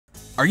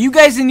Are you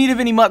guys in need of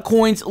any MUT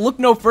coins? Look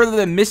no further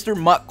than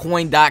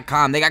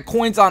MrMutCoin.com. They got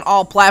coins on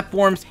all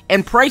platforms,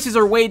 and prices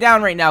are way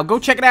down right now. Go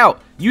check it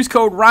out. Use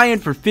code Ryan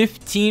for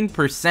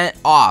 15%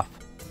 off.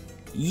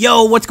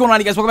 Yo, what's going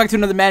on, you guys? Welcome back to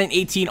another Madden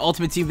 18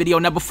 Ultimate Team video.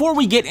 Now, before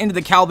we get into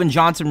the Calvin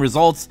Johnson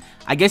results,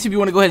 I guess if you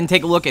want to go ahead and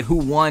take a look at who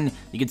won,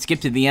 you can skip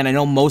to the end. I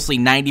know mostly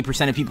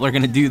 90% of people are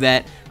going to do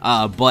that,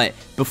 but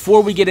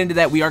before we get into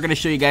that, we are going to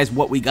show you guys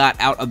what we got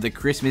out of the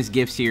Christmas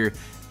gifts here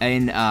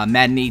in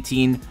Madden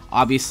 18.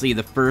 Obviously,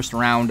 the first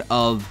round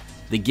of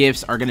the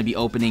gifts are going to be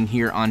opening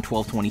here on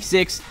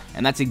 12/26,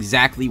 and that's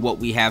exactly what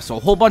we have. So a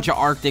whole bunch of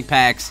Arctic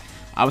packs.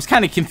 I was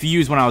kind of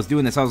confused when I was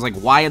doing this. I was like,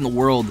 why in the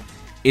world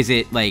is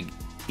it like,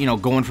 you know,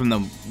 going from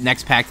the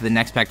next pack to the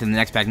next pack to the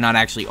next pack, not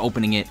actually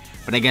opening it?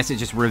 But I guess it's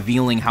just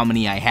revealing how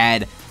many I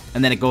had,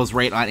 and then it goes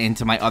right on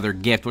into my other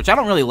gift, which I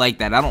don't really like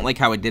that. I don't like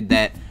how it did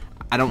that.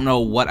 I don't know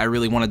what I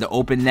really wanted to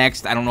open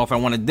next. I don't know if I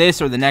wanted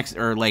this or the next,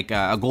 or like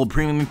a gold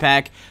premium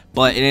pack,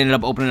 but it ended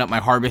up opening up my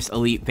Harvest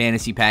Elite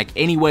Fantasy Pack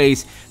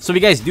anyways. So if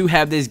you guys do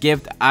have this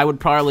gift, I would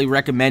probably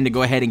recommend to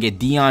go ahead and get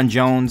Deion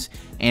Jones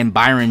and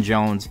Byron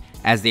Jones,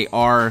 as they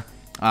are,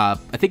 I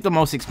think, the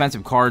most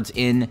expensive cards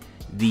in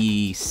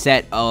the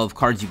set of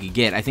cards you could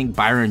get. I think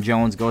Byron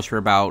Jones goes for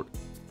about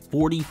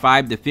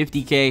 45 to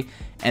 50k,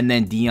 and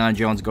then Deion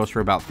Jones goes for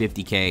about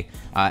 50k.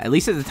 At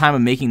least at the time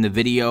of making the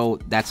video,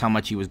 that's how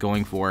much he was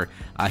going for.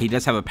 He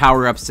does have a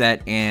power-up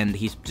set, and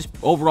he's just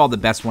overall the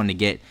best one to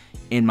get,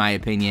 in my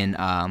opinion.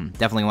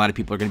 Definitely a lot of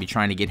people are going to be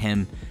trying to get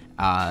him,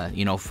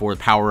 you know, for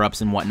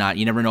power-ups and whatnot.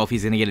 You never know if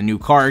he's going to get a new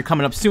card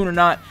coming up soon or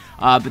not.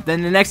 But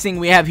then the next thing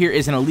we have here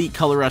is an Elite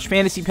Color Rush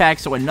Fantasy Pack.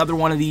 So another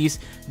one of these,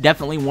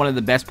 definitely one of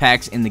the best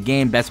packs in the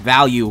game, best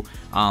value.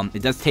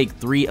 It does take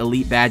 3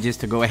 Elite badges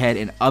to go ahead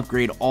and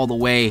upgrade all the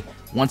way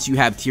once you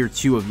have tier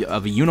 2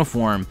 of a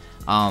uniform.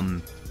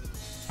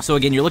 So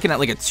again, you're looking at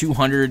like a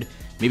 200,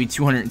 maybe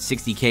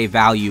 260k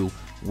value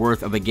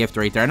worth of a gift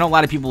right there. I know a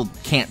lot of people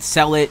can't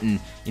sell it,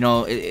 and you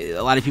know, a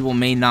lot of people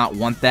may not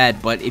want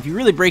that, but if you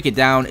really break it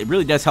down, it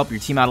really does help your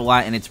team out a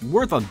lot, and it's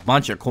worth a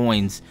bunch of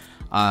coins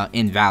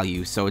in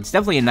value. So it's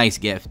definitely a nice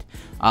gift.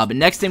 But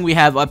next thing we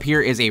have up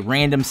here is a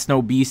random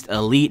Snow Beast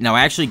Elite. Now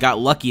I actually got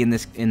lucky in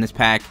this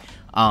pack.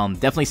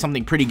 Definitely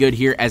something pretty good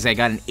here, as I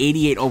got an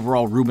 88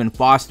 overall Reuben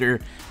Foster,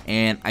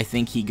 and I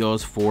think he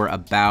goes for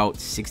about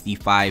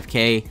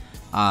 65k,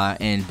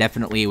 and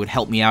definitely it would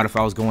help me out if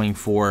I was going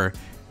for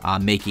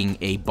making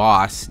a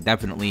boss.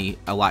 Definitely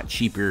a lot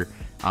cheaper,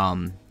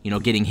 you know,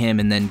 getting him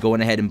and then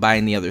going ahead and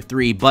buying the other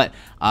 3, but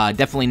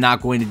definitely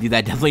not going to do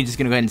that. Definitely just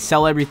going to go ahead and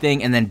sell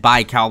everything and then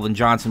buy Calvin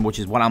Johnson, which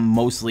is what I'm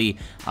mostly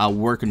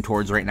working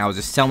towards right now, is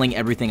just selling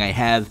everything I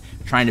have,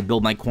 trying to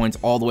build my coins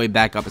all the way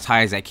back up as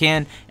high as I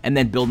can, and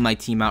then build my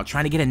team out,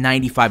 trying to get a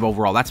 95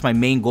 overall. That's my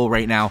main goal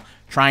right now,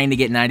 trying to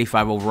get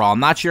 95 overall. I'm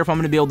not sure if I'm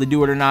going to be able to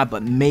do it or not,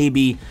 but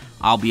maybe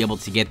I'll be able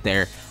to get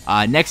there.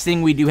 Next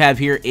thing we do have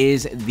here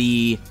is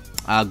the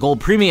gold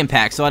premium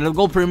pack. So out of the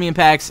gold premium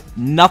packs,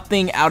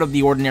 nothing out of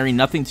the ordinary,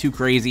 nothing too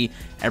crazy.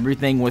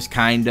 Everything was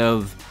kind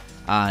of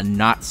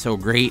not so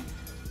great.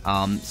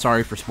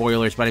 Sorry for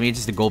spoilers, but I mean, it's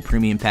just a gold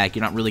premium pack.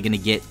 You're not really going to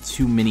get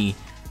too many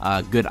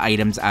good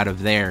items out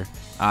of there.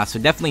 So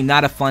definitely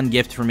not a fun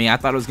gift for me. I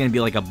thought it was going to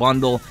be like a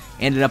bundle.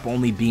 Ended up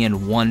only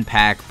being 1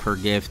 pack per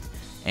gift,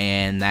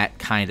 and that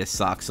kind of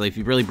sucks. So if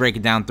you really break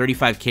it down,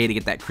 35k to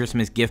get that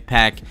Christmas gift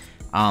pack.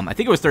 I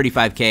think it was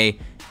 35k,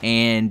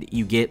 and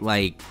you get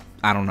like,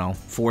 I don't know,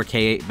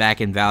 4k back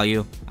in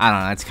value. I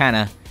don't know. It's kind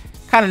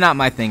of not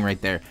my thing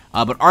right there.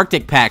 But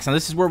Arctic packs. Now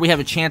this is where we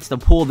have a chance to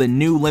pull the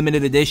new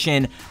limited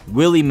edition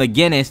Willie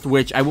McGinnis,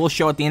 which I will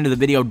show at the end of the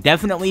video.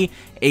 Definitely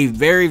a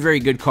very, very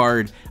good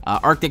card.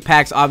 Arctic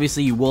packs,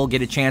 obviously you will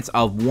get a chance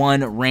of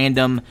 1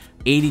 random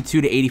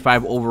 82 to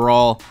 85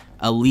 overall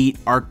Elite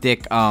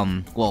Arctic,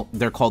 well,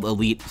 they're called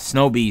Elite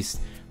Snow Beast.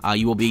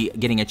 You will be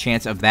getting a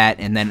chance of that,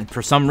 and then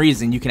for some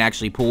reason you can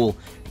actually pull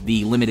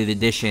the limited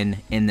edition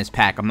in this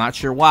pack. I'm not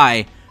sure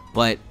why,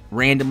 but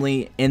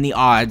randomly in the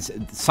odds,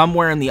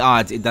 somewhere in the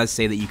odds, it does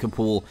say that you can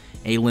pull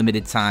a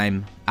limited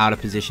time out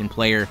of position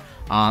player.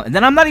 And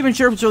then I'm not even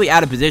sure if it's really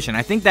out of position.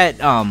 I think that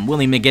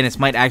Willie McGinnis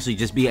might actually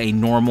just be a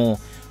normal,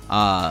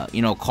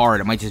 you know,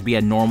 card. It might just be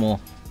a normal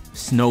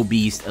Snow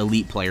Beast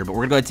Elite player, but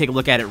we're gonna go ahead and take a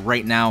look at it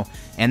right now,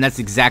 and that's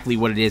exactly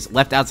what it is.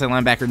 Left outside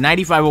linebacker,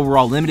 95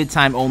 overall, limited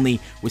time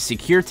only, with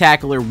secure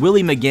tackler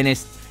Willie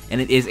McGinnis, and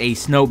it is a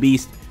Snow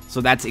Beast.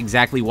 So that's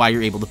exactly why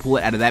you're able to pull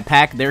it out of that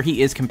pack. There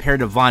he is compared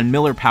to Von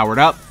Miller powered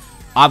up.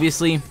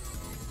 Obviously,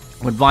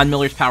 when Von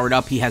Miller's powered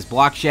up, he has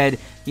block shed,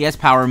 he has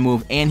power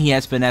move, and he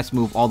has finesse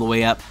move all the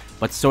way up,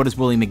 but so does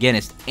Willie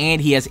McGinnis.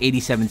 And he has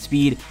 87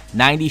 speed,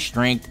 90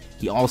 strength.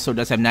 He also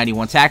does have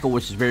 91 tackle,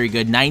 which is very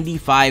good,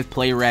 95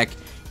 play rec,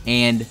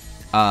 and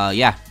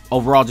yeah,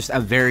 overall just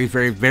a very,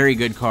 very, very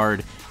good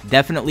card.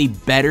 Definitely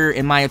better,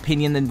 in my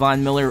opinion, than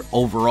Von Miller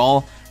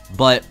overall,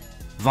 but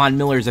Von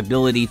Miller's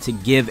ability to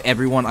give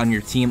everyone on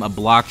your team a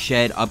block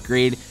shed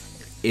upgrade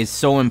is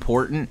so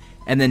important.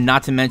 And then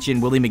not to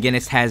mention, Willie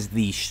McGinnis has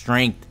the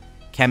strength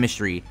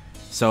chemistry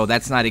So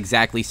that's not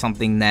exactly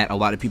something that a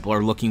lot of people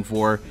are looking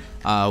for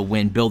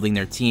when building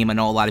their team. I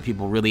know a lot of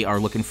people really are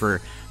looking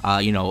for,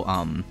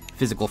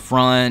 physical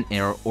front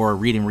or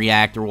read and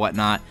react or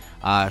whatnot.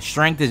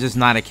 Strength is just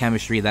not a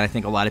chemistry that I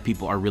think a lot of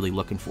people are really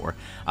looking for.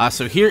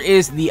 So here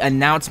is the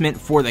announcement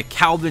for the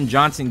Calvin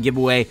Johnson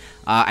giveaway.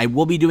 I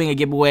will be doing a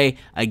giveaway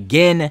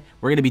again.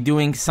 We're going to be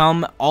doing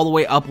some all the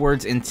way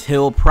upwards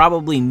until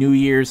probably New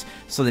Year's.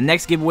 So the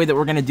next giveaway that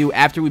we're going to do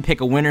after we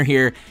pick a winner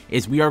here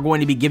is we are going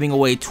to be giving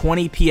away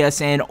 20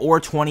 PSN or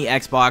 20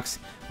 Xbox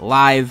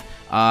Live.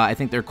 I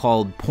think they're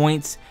called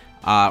points.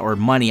 Or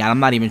money. I'm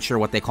not even sure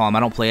what they call them. I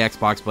don't play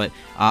Xbox, but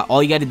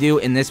all you got to do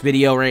in this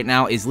video right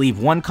now is leave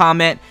one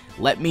comment.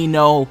 Let me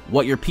know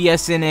what your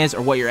PSN is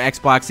or what your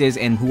Xbox is,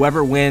 and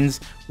whoever wins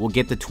will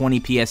get the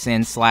 20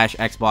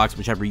 PSN/Xbox,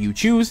 whichever you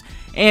choose.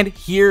 And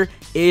here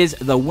is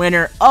the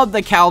winner of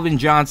the Calvin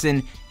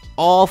Johnson.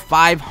 All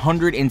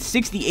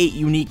 568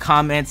 unique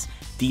comments.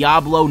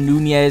 Diablo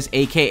Nunez,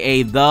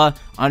 aka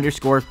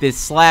the_5th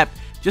slap.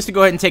 Just to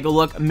go ahead and take a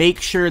look, make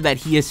sure that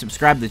he is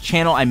subscribed to the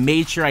channel. I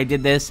made sure I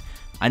did this.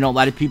 I know a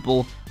lot of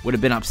people would have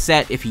been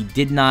upset if he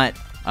did not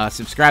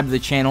subscribe to the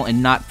channel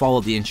and not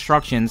follow the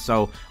instructions.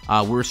 So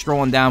we were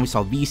scrolling down. We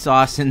saw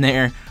Vsauce in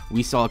there.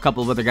 We saw a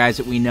couple of other guys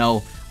that we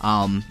know,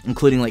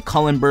 including like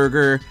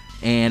Cullenberger.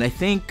 And I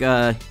think,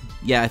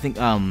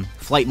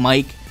 Flight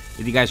Mike.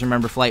 If you guys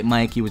remember Flight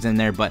Mike, he was in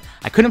there. But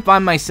I couldn't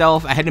find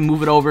myself. I had to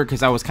move it over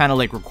because I was kind of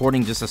like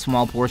recording just a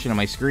small portion of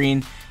my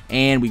screen.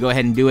 And we go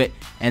ahead and do it.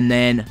 And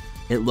then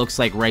it looks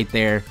like right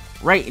there,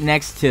 right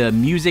next to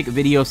Music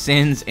Video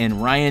Sins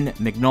and Ryan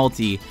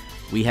McNulty,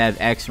 we have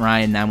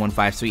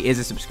XRyan915. So he is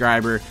a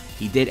subscriber.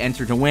 He did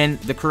enter to win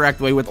the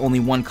correct way with only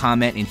one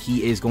comment, and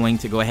he is going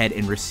to go ahead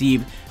and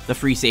receive the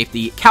free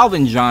safety.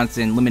 Calvin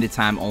Johnson, limited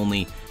time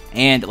only.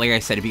 And like I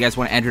said, if you guys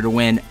want to enter to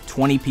win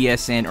 20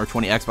 PSN or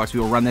 20 Xbox, we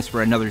will run this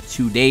for another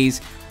 2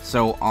 days.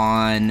 So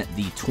on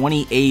the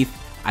 28th,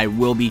 I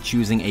will be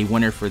choosing a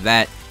winner for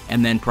that.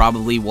 And then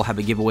probably we'll have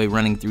a giveaway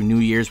running through New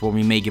Year's where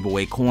we may give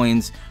away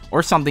coins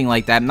or something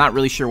like that. I'm not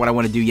really sure what I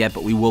want to do yet,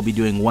 but we will be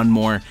doing one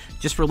more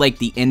just for like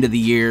the end of the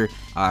year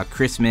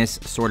Christmas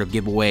sort of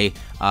giveaway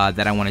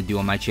that I want to do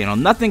on my channel.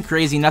 Nothing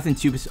crazy, nothing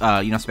too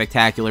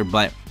spectacular,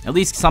 but at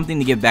least something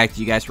to give back to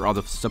you guys for all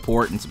the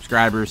support and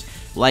subscribers,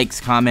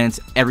 likes, comments,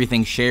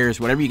 everything, shares,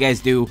 whatever you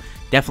guys do.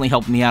 Definitely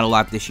helped me out a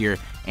lot this year,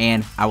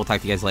 and I will talk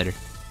to you guys later.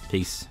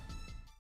 Peace.